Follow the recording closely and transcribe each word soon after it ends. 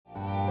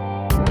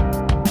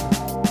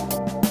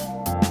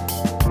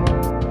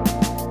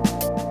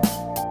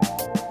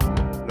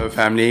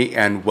family,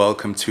 and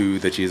welcome to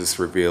the Jesus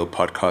Revealed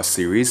podcast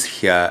series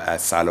here at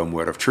Siloam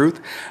Word of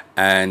Truth.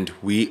 And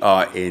we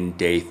are in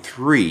day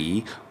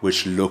 3,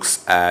 which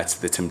looks at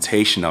the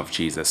temptation of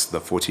Jesus,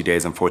 the 40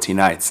 days and 40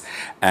 nights.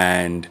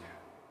 And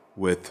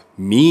with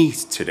me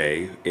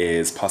today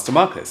is Pastor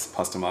Marcus.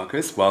 Pastor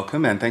Marcus,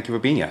 welcome and thank you for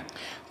being here.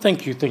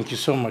 Thank you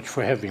so much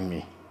for having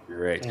me.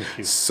 Great. Thank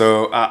you.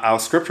 So our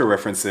scripture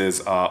references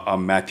are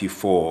Matthew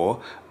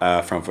 4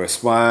 from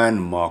verse 1,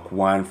 Mark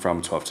 1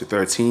 from 12 to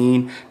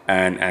 13,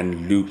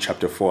 and Luke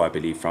chapter 4, I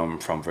believe, from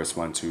verse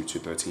 1 to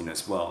 13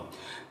 as well.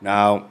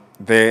 Now,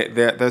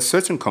 there are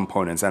certain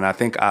components, and I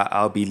think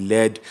I'll be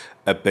led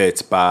a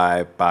bit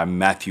by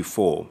Matthew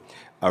 4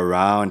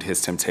 around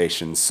his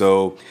temptation.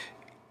 So,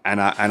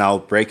 and I'll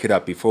break it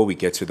up before we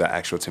get to the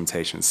actual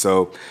temptation.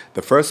 So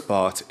the first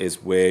part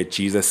is where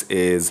Jesus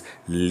is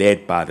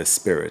led by the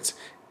Spirit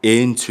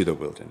into the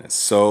wilderness.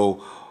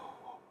 So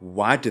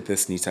why did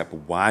this need to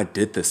happen? Why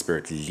did the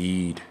Spirit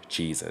lead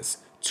Jesus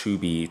to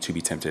be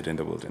tempted in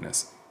the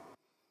wilderness?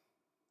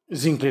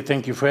 Zingle,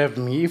 thank you for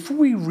having me. If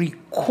we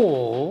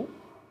recall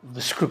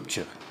the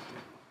scripture,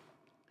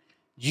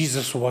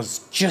 Jesus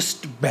was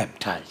just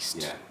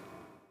baptized. Yeah.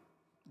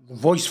 The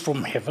voice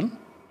from heaven,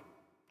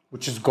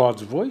 which is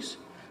God's voice.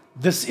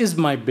 This is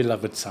my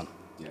beloved Son,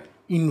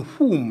 in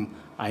whom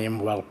I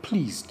am well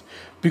pleased.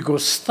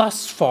 Because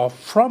thus far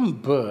from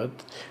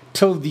birth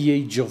till the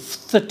age of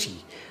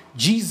 30,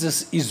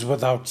 Jesus is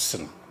without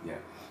sin. Yeah.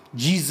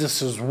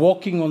 Jesus is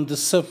walking on the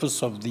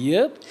surface of the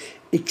earth,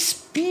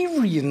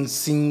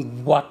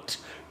 experiencing what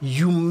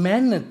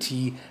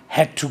humanity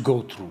had to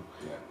go through.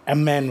 Yeah. A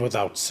man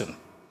without sin.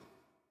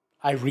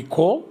 I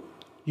recall,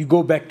 you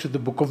go back to the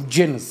book of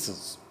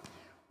Genesis.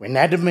 When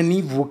Adam and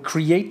Eve were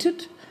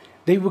created,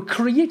 they were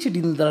created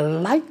in the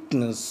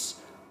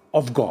likeness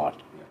of God.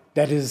 Yeah.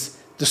 That is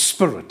the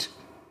Spirit.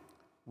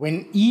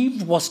 When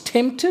Eve was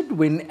tempted,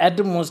 when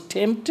Adam was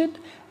tempted,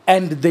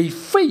 and they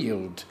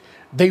failed,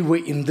 they were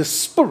in the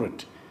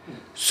Spirit.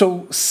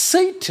 So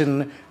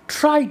Satan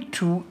tried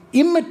to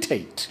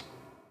imitate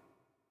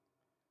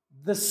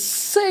the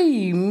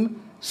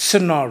same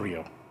scenario.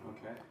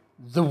 Okay.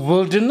 The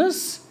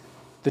wilderness,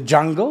 the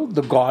jungle,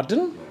 the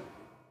garden,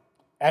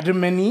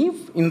 Adam and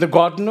Eve in the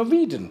Garden of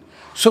Eden.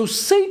 So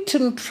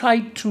Satan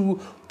tried to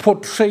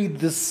portray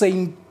the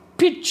same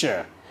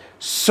picture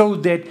so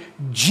that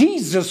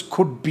Jesus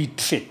could be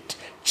tricked.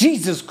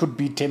 Jesus could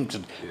be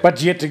tempted. Yeah. But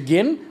yet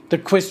again, the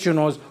question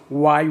was,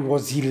 why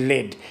was he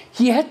led?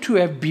 He had to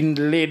have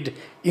been led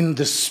in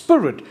the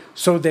Spirit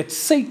so that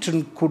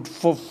Satan could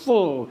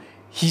fulfill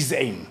his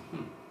aim.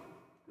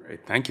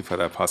 Great. Thank you for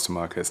that, Pastor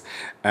Marcus.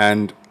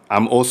 And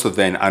I'm also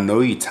then, I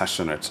know you touched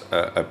on it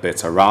a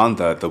bit around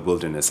the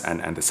wilderness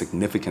and the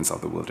significance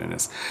of the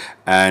wilderness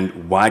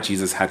and why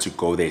Jesus had to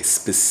go there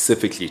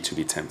specifically to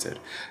be tempted.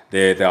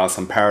 There are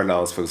some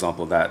parallels, for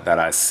example, that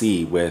I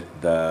see with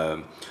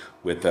the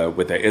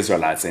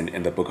Israelites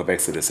in the book of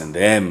Exodus and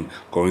them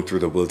going through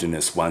the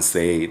wilderness once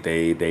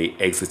they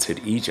exited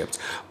Egypt.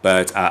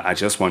 But I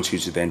just want you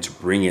to then to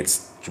bring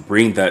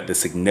the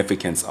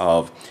significance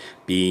of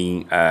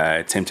being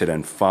tempted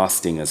and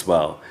fasting as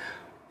well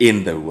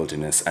in the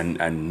wilderness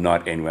and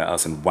not anywhere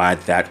else, and why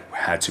that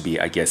had to be,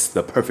 I guess,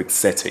 the perfect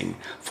setting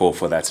for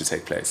that to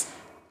take place.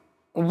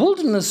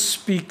 Wilderness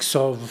speaks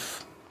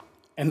of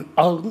an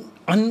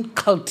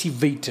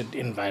uncultivated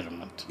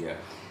environment. Yeah.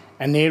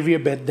 An area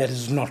that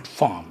is not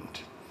farmed,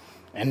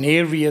 an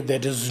area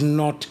that is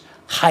not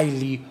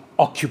highly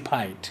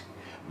occupied,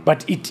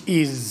 but it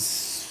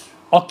is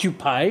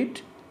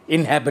occupied,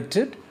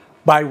 inhabited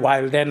by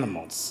wild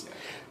animals. Yeah.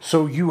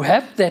 So you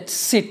have that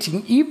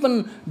setting.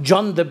 Even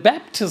John the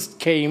Baptist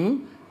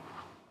came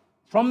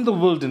from the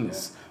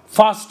wilderness,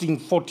 fasting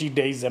 40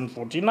 days and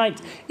 40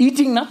 nights,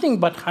 eating nothing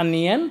but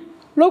honey and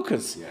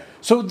locusts. Yeah.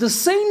 So the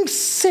same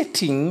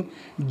setting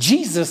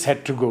Jesus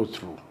had to go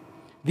through.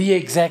 The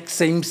exact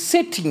same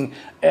setting.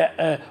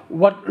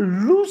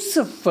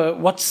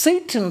 What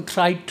Satan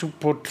tried to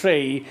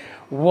portray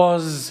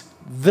was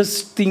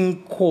this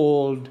thing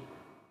called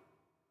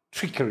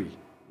trickery.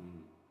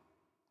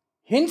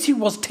 Hence, he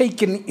was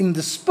taken in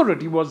the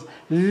Spirit. He was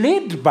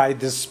led by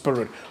the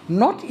Spirit,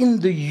 not in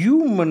the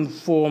human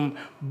form,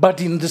 but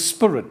in the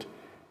Spirit.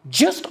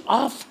 Just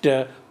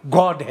after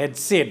God had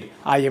said,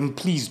 I am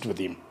pleased with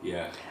him.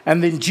 Yeah.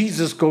 And then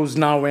Jesus goes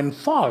now and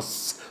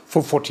fasts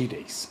for 40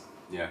 days.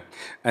 Yeah.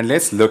 And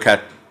let's look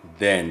at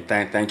then,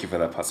 thank you for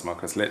that, Pastor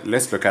Marcus.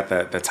 Let's look at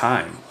the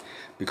time,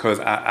 because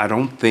I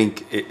don't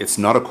think it's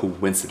not a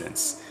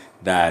coincidence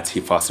that he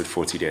fasted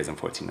 40 days and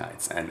 40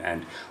 nights.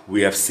 And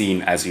we have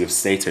seen, as you have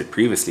stated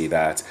previously,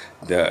 that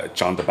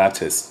John the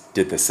Baptist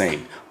did the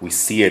same. We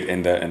see it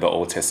in the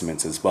Old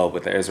Testament as well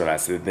with the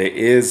Israelites. There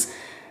is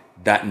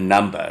that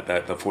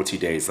number, the 40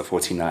 days, the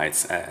 40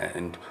 nights.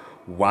 And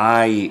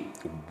why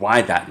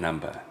that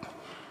number?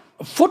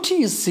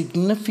 40 is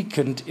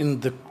significant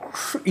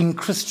in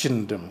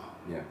Christendom.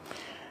 Yeah.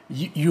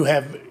 You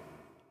have,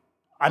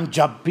 I'm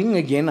jumping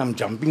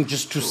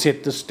just to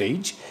set the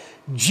stage.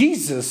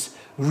 Jesus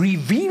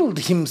revealed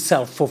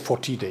himself for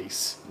 40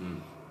 days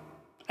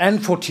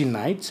and 40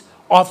 nights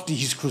after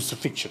his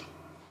crucifixion.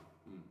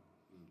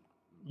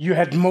 You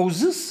had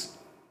Moses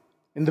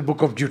in the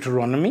book of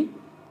Deuteronomy.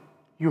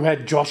 You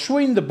had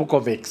Joshua in the book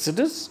of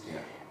Exodus.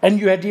 And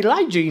you had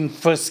Elijah in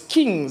 1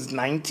 Kings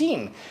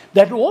 19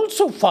 that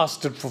also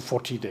fasted for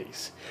 40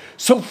 days.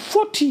 So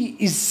 40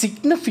 is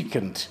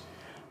significant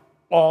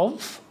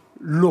of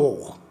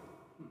law.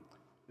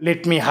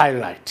 Let me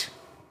highlight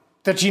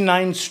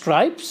 39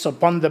 stripes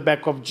upon the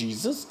back of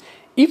Jesus.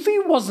 If he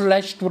was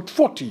lashed with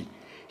 40,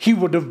 he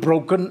would have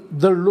broken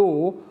the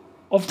law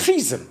of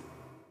treason.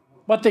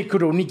 But they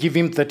could only give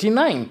him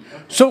 39.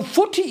 So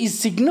 40 is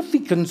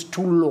significant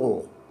to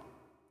law,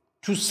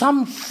 to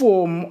some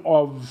form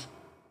of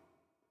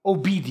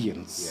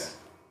obedience.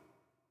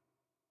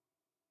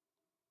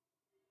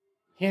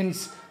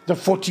 Hence the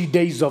 40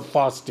 days of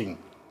fasting.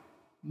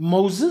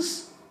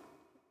 Moses,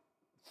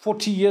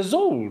 40 years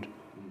old,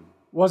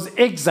 was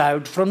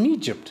exiled from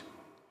Egypt,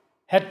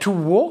 had to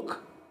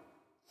walk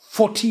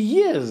 40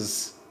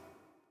 years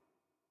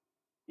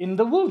in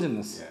the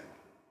wilderness.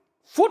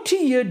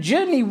 40-year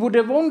journey would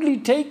have only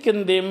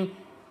taken them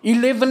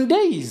 11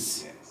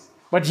 days.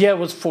 But here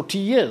was 40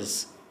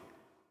 years.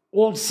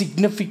 All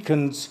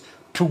significance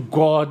to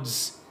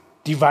God's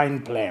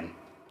divine plan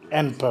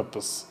and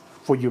purpose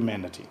for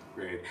humanity.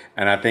 Great.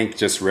 And I think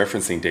just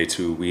referencing day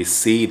 2, we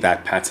see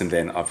that pattern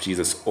then of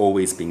Jesus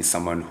always being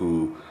someone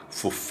who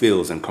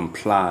fulfills and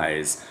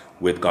complies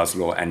with God's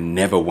law and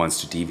never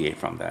wants to deviate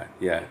from that.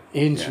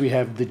 Hence we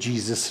have the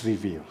Jesus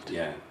revealed.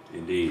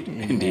 Indeed.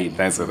 Indeed.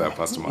 Thanks for that,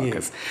 Pastor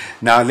Marcus.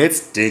 Now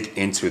let's dig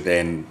into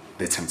then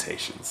the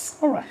temptations.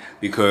 All right.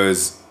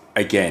 Because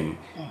again,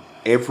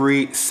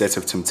 every set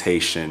of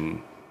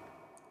temptation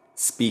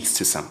speaks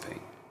to something.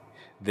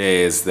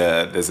 There's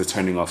the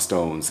turning of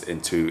stones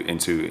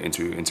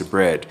into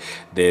bread.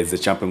 There's the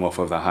jumping off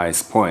of the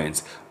highest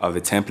point of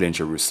the temple in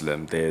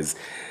Jerusalem. There's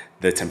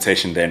the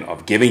temptation then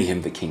of giving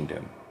him the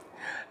kingdom.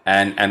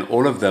 And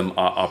all of them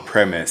are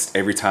premised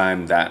every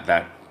time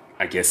that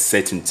I guess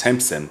Satan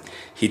tempts him.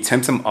 He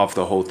tempts him off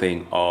the whole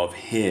thing of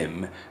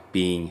him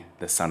being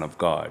the Son of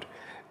God.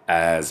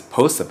 As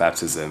post the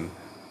baptism,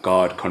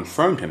 God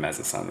confirmed him as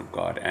the Son of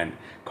God and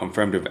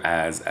confirmed him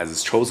as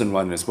his chosen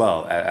one as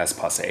well, as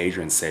Pastor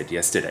Adrian said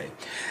yesterday.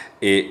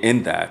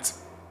 In that,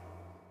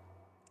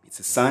 it's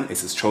his son,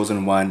 it's his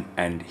chosen one,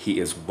 and he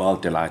is well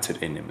delighted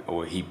in him,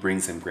 or he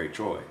brings him great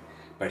joy.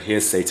 But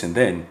here's Satan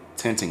then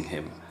tempting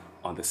him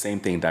on the same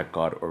thing that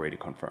God already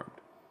confirmed.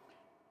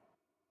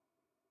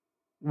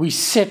 We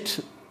set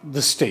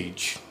the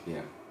stage.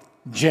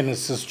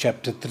 Genesis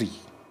chapter 3.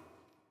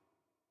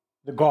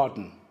 The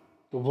garden,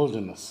 the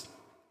wilderness,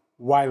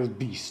 wild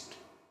beast,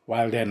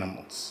 wild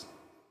animals.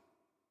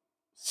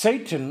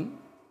 Satan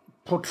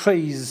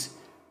portrays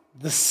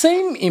the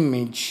same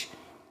image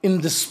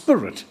in the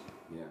spirit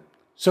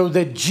so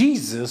that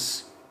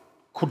Jesus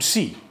could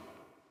see.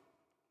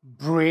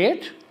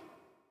 Bread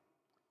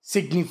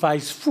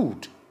signifies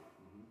food.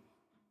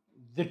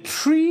 The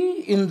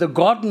tree in the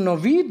Garden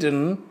of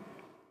Eden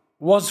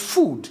was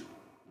food,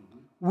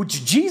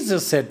 which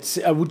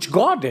which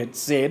God had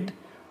said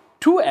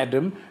to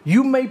Adam,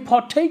 you may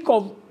partake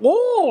of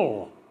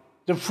all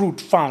the fruit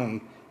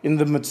found in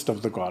the midst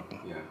of the garden,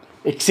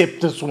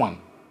 except this one.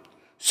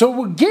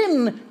 So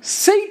again,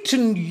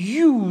 Satan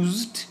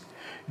used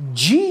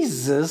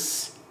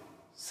Jesus'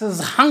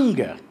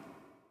 hunger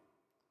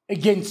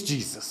against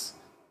Jesus.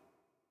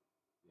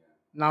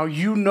 Now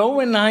you know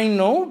and I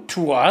know,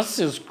 to us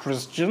as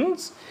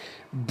Christians,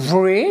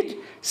 bread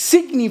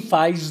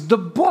signifies the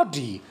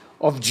body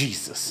of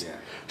Jesus.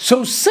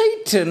 So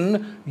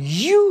Satan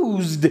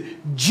used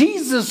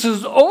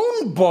Jesus'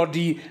 own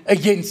body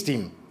against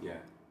him.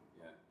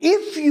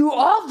 If you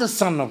are the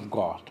Son of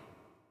God,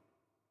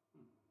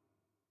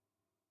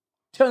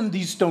 turn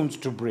these stones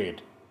to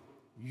bread.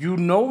 You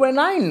know and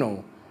I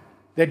know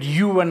that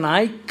you and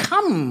I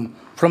come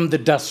from the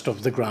dust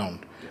of the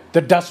ground.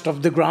 The dust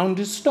of the ground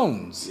is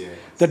stones.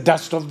 The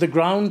dust of the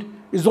ground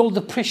is all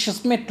the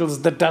precious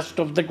metals. The dust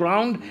of the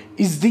ground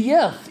is the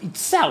earth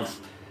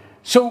itself.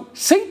 So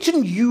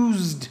Satan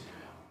used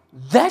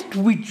that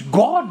which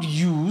God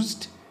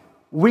used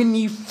when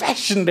he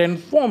fashioned and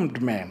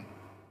formed man.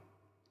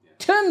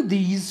 Turn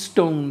these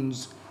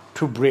stones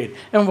to bread.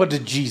 And what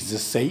did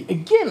Jesus say?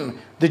 Again,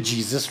 the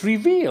Jesus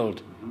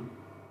revealed.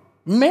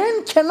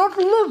 Man cannot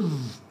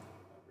live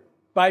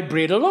by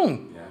bread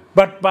alone,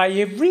 but by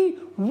every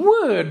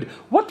word.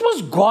 What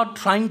was God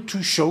trying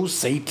to show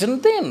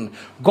Satan then?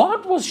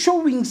 God was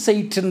showing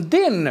Satan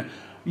then,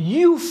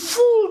 you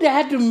fooled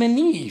Adam and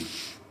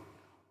Eve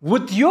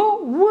with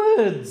your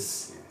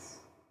words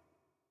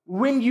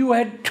when you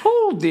had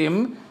told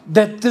them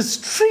that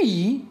this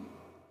tree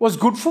was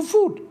good for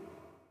food.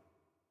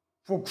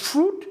 For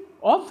food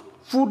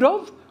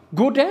of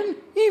good and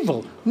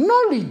evil.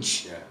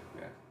 Knowledge.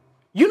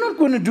 You're not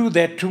going to do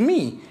that to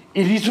me.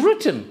 It is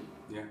written,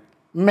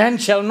 man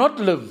shall not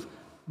live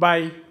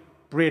by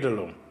bread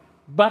alone,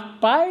 but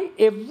by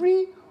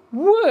every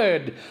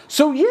word.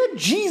 So here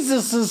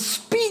Jesus is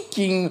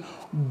speaking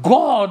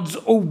God's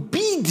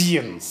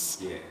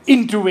obedience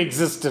into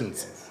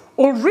existence.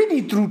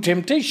 already through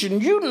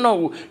temptation. You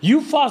know,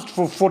 you fast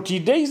for 40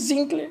 days,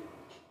 Zingle.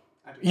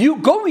 You're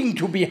going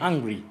to be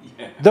hungry.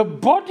 The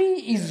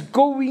body is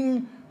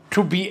going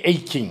to be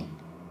aching.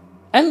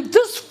 And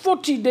this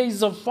 40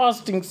 days of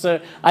fasting,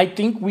 sir, I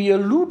think we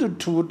alluded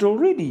to it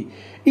already.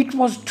 It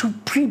was to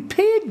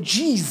prepare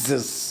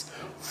Jesus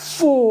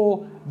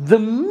for the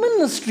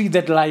ministry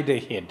that lied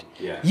ahead.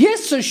 Yeah.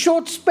 Yes, a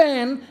short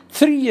span,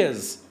 3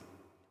 years.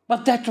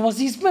 But that was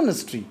his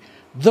ministry.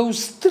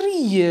 Those 3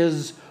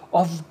 years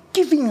of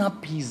giving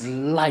up his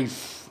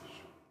life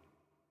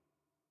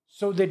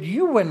so that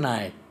you and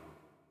I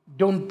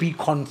don't be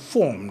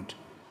conformed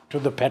to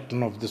the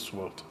pattern of this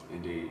world.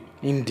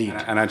 Indeed.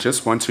 And I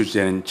just want to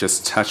then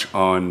just touch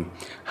on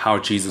how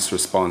Jesus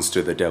responds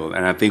to the devil.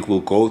 And I think we'll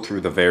go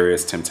through the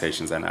various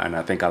temptations, and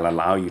I think I'll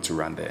allow you to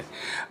run there.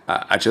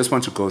 I just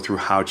want to go through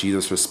how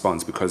Jesus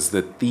responds, because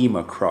the theme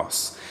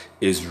across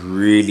is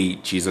really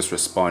Jesus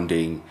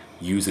responding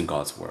using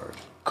God's word.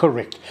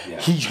 Correct. Yeah.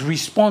 He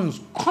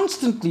responds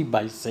constantly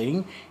by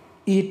saying,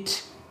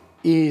 "It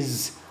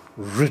is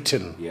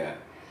written." Yeah.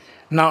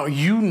 Now,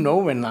 you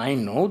know and I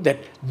know that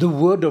the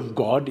Word of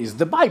God is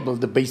the Bible,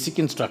 the basic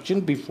instruction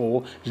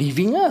before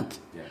leaving earth.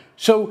 Yeah.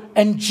 So,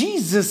 and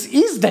Jesus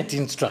is that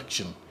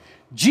instruction.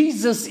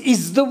 Jesus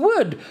is the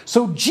Word.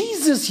 So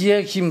Jesus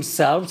here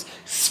himself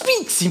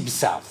speaks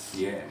himself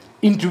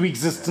into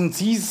existence.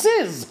 He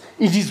says,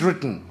 "It is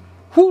written."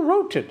 Who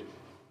wrote it?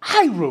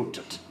 I wrote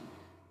it.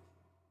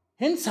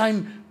 Hence,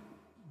 I'm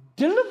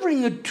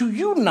delivering it to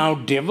you now,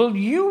 devil.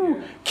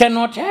 You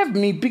cannot have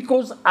me,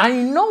 because I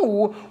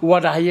know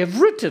what I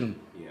have written.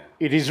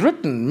 It is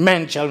written,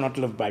 "Man shall not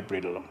live by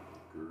bread alone."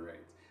 Great.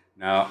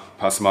 Now,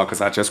 Pastor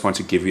Marcus, I just want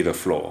to give you the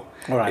floor.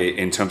 All right.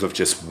 In terms of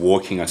just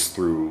walking us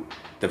through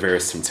the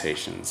various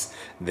temptations,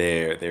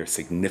 their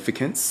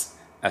significance,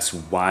 as to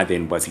why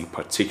then was he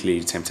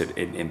particularly tempted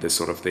in this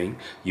sort of thing.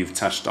 You've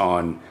touched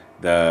on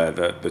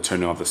the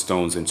turning of the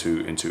stones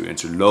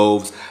into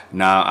loaves.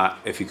 Now,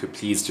 if you could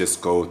please just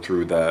go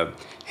through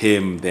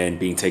him then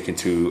being taken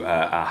to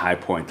a high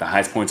point, the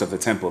highest point of the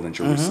temple in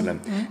Jerusalem,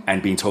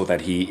 and being told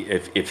that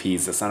if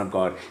he's the Son of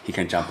God, he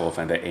can jump off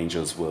and the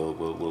angels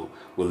will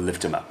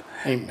lift him up.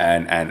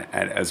 Amen. And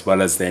as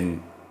well as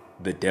then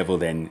the devil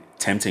then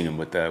tempting him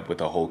with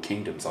the whole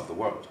kingdoms of the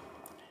world.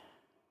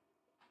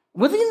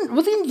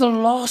 Within the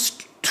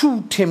last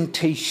two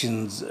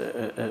temptations,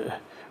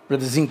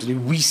 Brother Zinkley,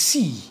 we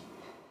see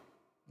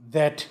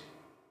that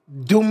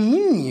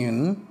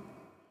dominion,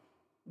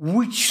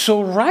 which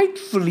so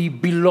rightfully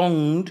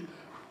belonged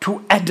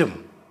to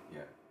Adam,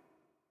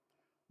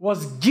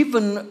 was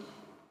given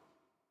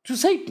to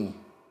Satan.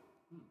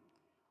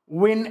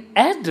 When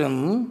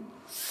Adam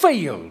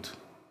failed,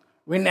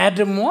 when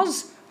Adam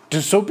was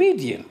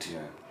disobedient,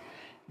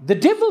 the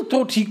devil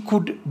thought he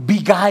could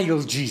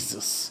beguile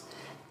Jesus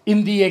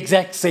in the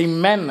exact same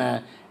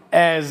manner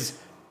as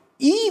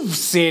Eve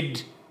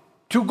said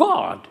to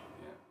God,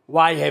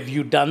 "Why have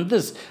you done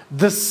this?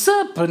 The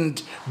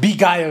serpent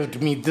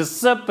beguiled me. The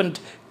serpent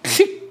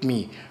tricked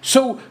me."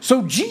 So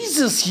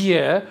Jesus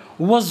here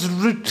was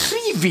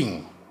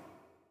retrieving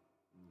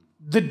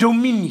the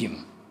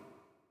dominion.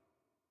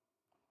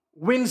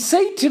 When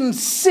Satan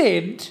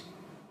said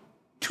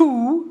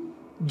to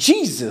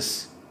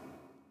Jesus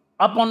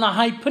up on a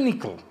high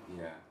pinnacle,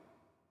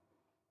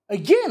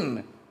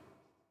 again,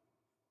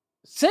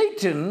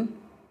 Satan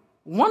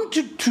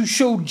wanted to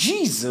show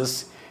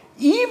Jesus,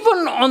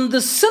 even on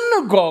the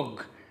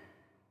synagogue,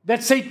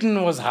 that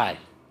Satan was high.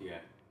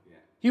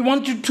 He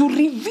wanted to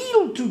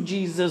reveal to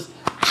Jesus,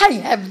 "I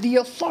have the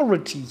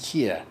authority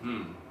here.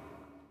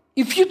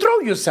 If you throw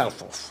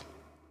yourself off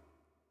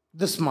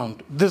this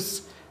mount,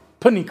 this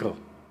pinnacle,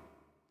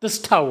 this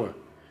tower,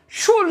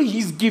 surely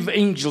he's give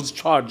angels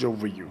charge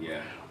over you."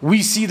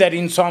 We see that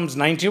in Psalms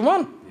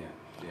 91.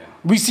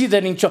 We see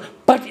that in church.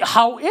 But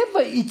however,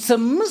 it's a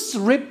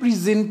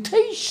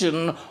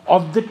misrepresentation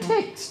of the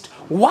text.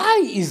 Why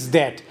is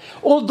that?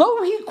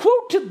 Although he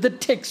quoted the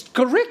text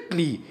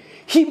correctly,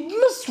 he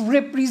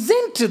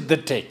misrepresented the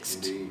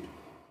text. Indeed.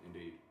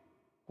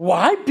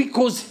 Why?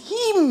 Because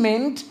he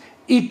meant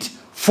it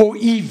for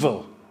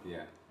evil.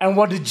 And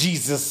what did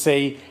Jesus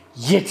say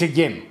yet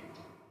again?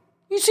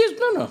 He says,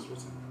 no.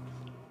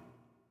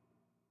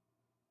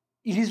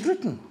 It is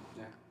written.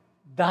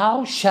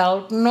 Thou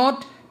shalt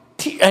not.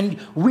 And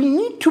we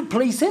need to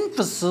place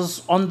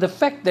emphasis on the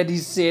fact that he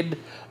said,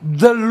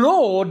 "The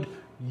Lord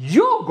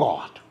your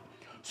God."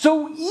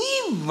 So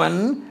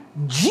even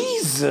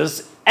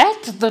Jesus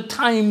at the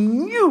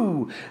time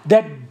knew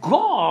that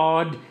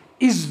God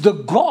is the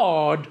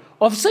God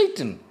of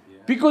Satan.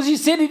 Because he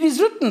said, "It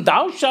is written,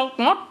 thou shalt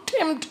not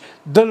tempt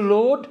the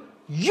Lord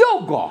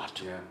your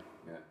God."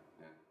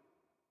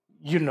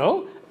 You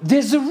know,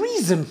 there's a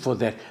reason for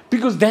that.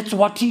 Because that's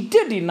what he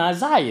did in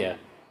Isaiah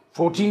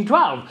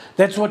 14:12.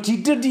 That's what he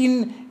did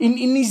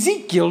in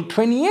Ezekiel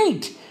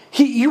 28.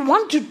 He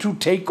wanted to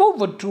take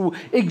over, to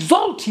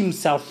exalt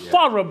himself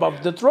far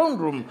above the throne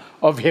room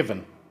of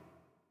heaven.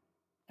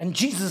 And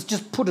Jesus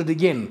just put it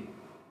again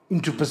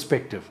into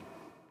perspective.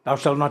 "Thou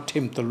shalt not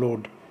tempt the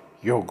Lord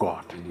your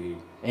God. Indeed.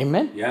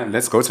 Amen? Yeah,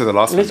 let's go to the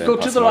last Let's one. go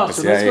to the last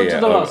one. Let's go to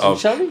the last one,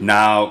 shall we?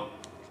 Now,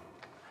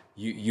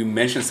 you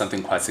mentioned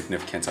something quite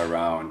significant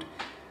around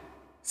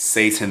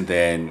Satan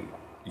then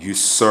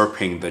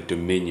usurping the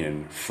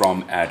dominion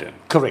from Adam.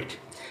 Correct.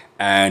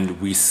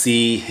 And we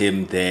see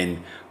him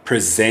then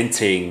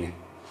presenting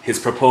his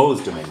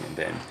proposed dominion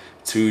then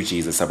to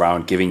Jesus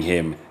around giving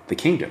him the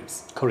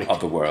kingdoms Correct.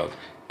 of the world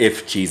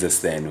if Jesus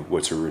then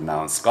were to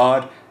renounce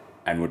God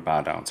and would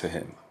bow down to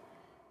him.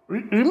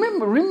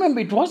 Remember,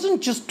 it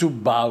wasn't just to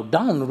bow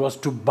down, it was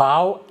to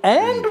bow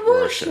and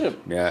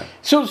worship. Yeah.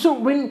 So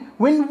when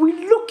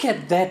we look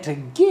at that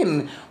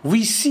again,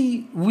 we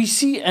see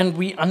and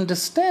we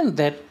understand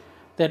that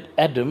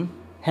Adam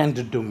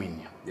handed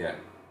dominion Yeah.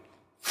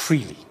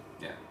 freely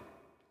Yeah.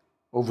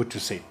 over to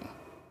Satan.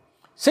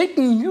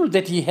 Satan knew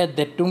that he had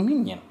that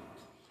dominion.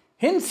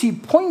 Hence he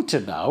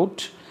pointed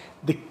out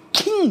the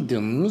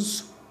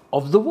kingdoms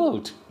of the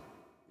world.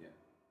 Yeah.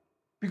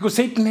 Because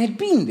Satan had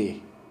been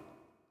there.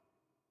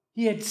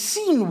 He had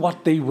seen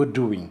what they were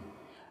doing.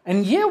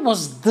 And here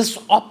was this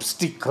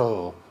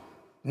obstacle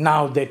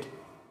now that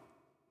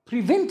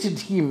prevented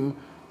him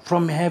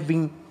from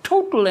having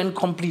total and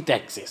complete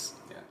access.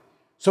 Yeah.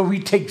 So he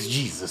takes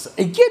Jesus,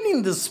 again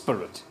in the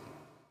spirit,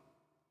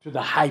 to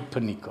the high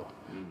pinnacle,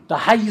 the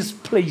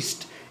highest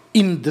placed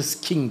in this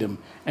kingdom.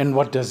 And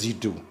what does he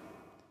do?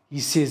 He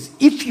says,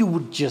 if you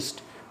would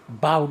just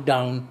bow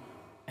down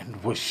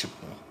and worship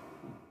me.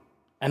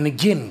 And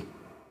again,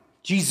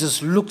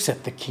 Jesus looks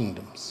at the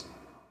kingdoms.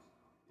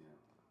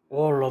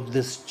 All of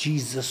this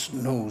Jesus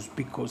knows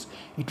because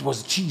it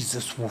was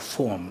Jesus who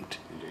formed.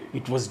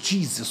 It was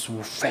Jesus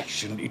who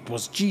fashioned. It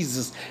was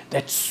Jesus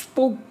that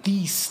spoke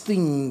these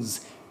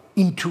things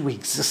into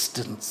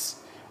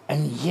existence.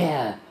 And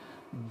yeah,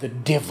 the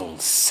devil,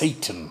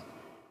 Satan,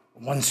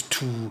 wants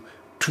to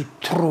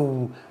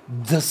throw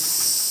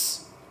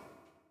this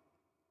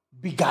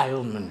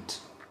beguilement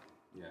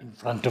in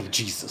front of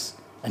Jesus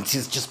and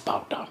says, just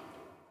bow down.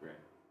 Great.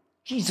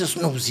 Jesus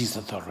knows his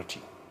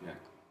authority. Yeah.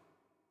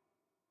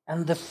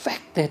 And the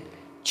fact that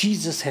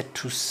Jesus had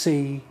to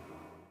say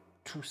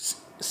to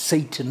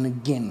Satan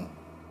again,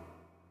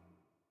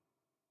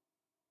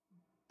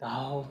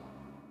 thou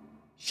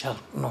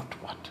shalt not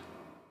what?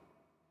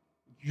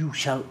 You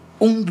shall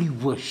only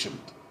worship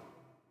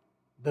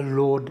the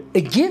Lord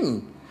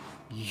again,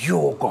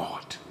 your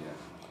God. Yeah.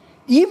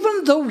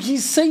 Even though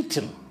he's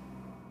Satan,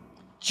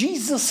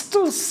 Jesus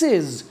still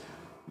says,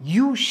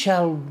 you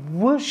shall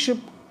worship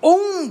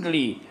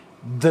only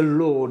the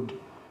Lord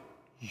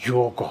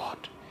your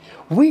God.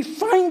 We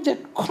find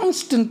that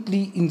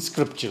constantly in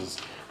scriptures.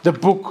 The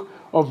book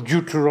of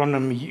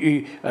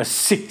Deuteronomy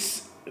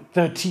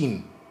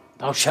 6:13,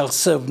 thou shalt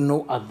serve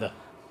no other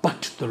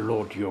but the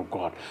Lord your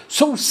God.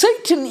 So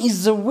Satan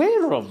is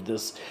aware of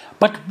this,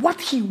 but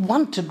what he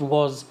wanted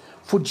was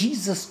for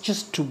Jesus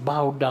just to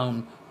bow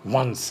down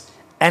once.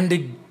 And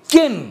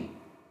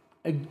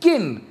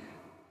again,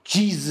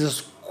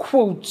 Jesus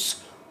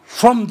quotes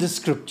from the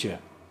scripture,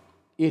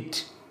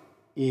 it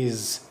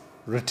is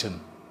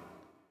written.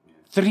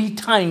 3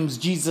 times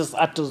Jesus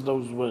utters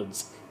those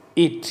words,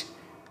 it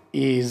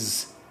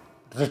is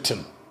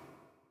written.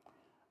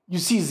 You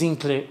see,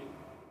 Zincle,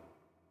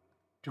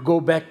 to go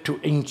back to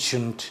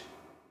ancient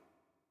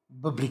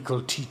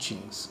biblical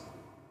teachings,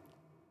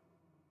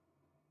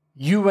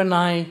 you and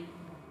I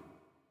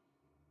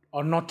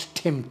are not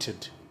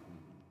tempted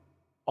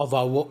of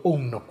our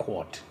own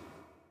accord.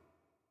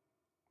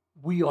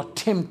 We are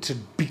tempted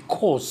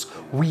because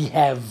we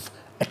have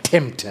a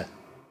tempter.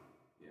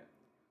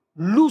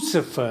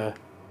 Lucifer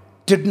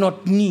did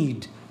not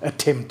need a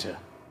tempter.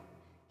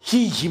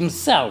 He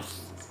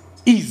himself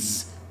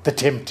is the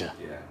tempter.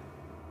 Yeah.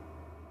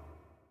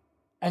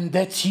 And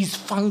that's his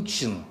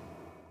function.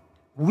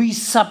 We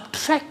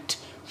subtract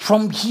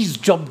from his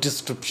job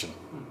description.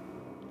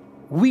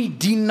 We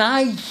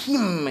deny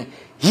him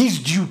his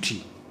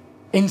duty.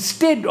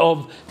 Instead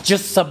of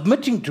just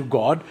submitting to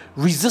God,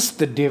 resist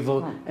the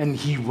devil and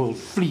he will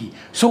flee.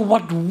 So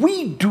what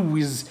we do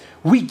is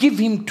we give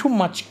him too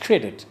much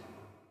credit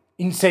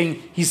in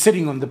saying he's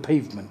sitting on the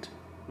pavement,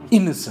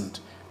 innocent.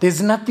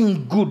 There's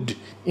nothing good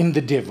in the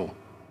devil.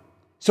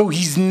 So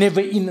he's never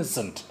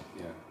innocent.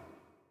 Yeah.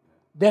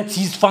 That's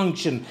his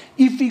function.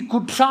 If he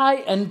could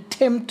try and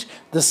tempt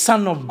the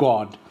Son of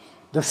God,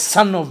 the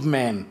Son of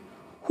Man,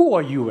 who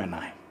are you and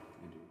I?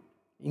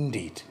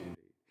 Indeed.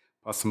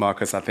 Pastor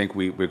Marcus, I think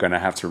we're going to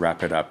have to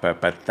wrap it up,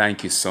 but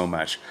thank you so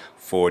much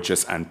for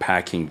just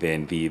unpacking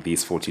then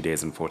these 40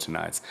 days and 40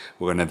 nights.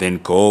 We're going to then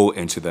go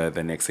into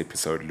the next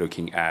episode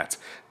looking at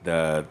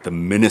the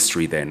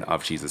ministry then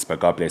of Jesus. But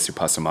God bless you,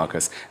 Pastor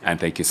Marcus, and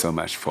thank you so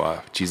much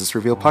for Jesus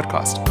Revealed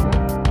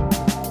podcast.